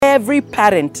every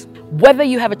parent, whether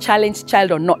you have a challenged child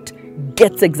or not,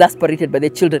 gets exasperated by their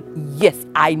children. Yes,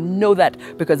 I know that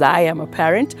because I am a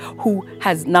parent who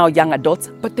has now young adults,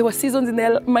 but there were seasons in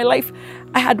my life.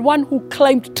 I had one who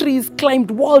climbed trees,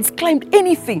 climbed walls, climbed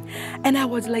anything. And I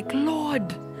was like,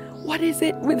 Lord, what is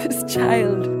it with this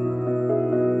child?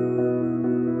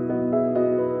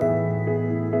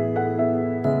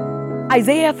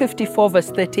 Isaiah 54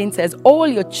 verse 13 says, all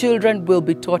your children will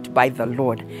be taught by the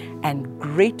Lord, and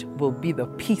great will be the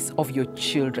peace of your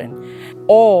children.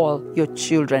 All your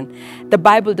children. The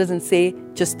Bible doesn't say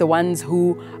just the ones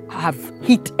who have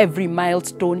hit every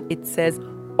milestone. It says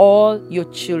all your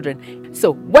children.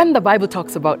 So when the Bible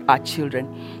talks about our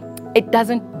children, it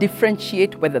doesn't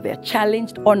differentiate whether they're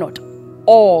challenged or not.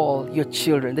 All your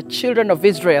children, the children of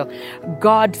Israel,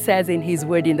 God says in His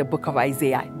word in the book of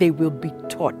Isaiah, they will be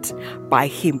taught by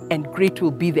Him, and great will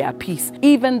be their peace.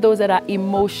 Even those that are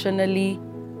emotionally,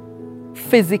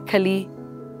 physically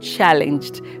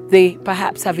challenged, they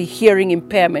perhaps have a hearing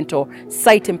impairment or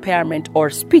sight impairment or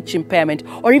speech impairment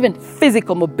or even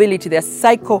physical mobility, their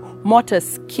psychomotor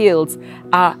skills,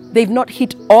 they've not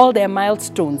hit all their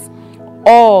milestones.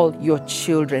 All your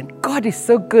children. God is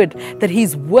so good that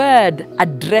His word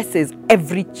addresses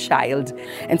every child.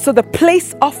 And so the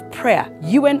place of prayer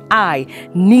you and I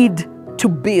need to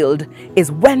build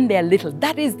is when they're little.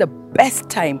 That is the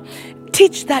best time.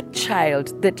 Teach that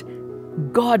child that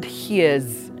God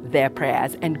hears their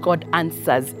prayers and God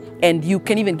answers. And you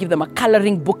can even give them a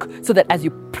coloring book so that as you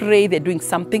pray, they're doing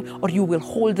something, or you will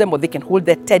hold them, or they can hold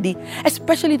their teddy,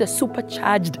 especially the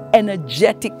supercharged,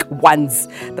 energetic ones,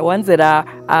 the ones that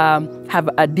have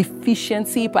a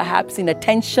deficiency perhaps in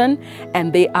attention,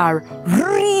 and they are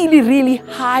really, really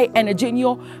high energy.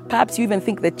 And perhaps you even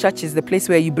think the church is the place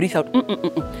where you breathe out.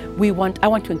 I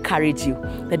want to encourage you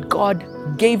that God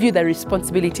gave you the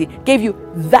responsibility, gave you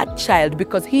that child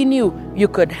because He knew you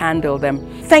could handle them.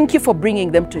 Thank you for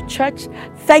bringing them to church.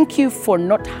 Thank you for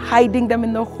not hiding them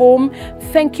in the home.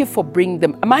 Thank you for bringing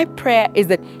them. My prayer is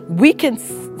that we can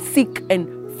seek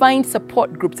and find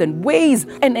support groups and ways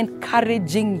and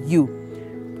encouraging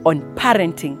you on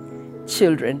parenting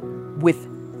children with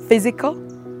physical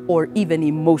or even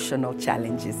emotional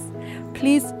challenges.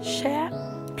 Please share.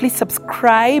 Please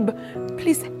subscribe.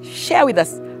 Please share with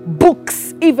us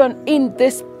books, even in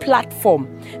this platform,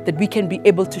 that we can be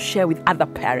able to share with other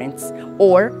parents,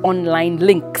 or online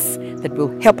links that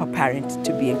will help a parent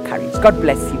to be encouraged. God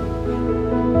bless you.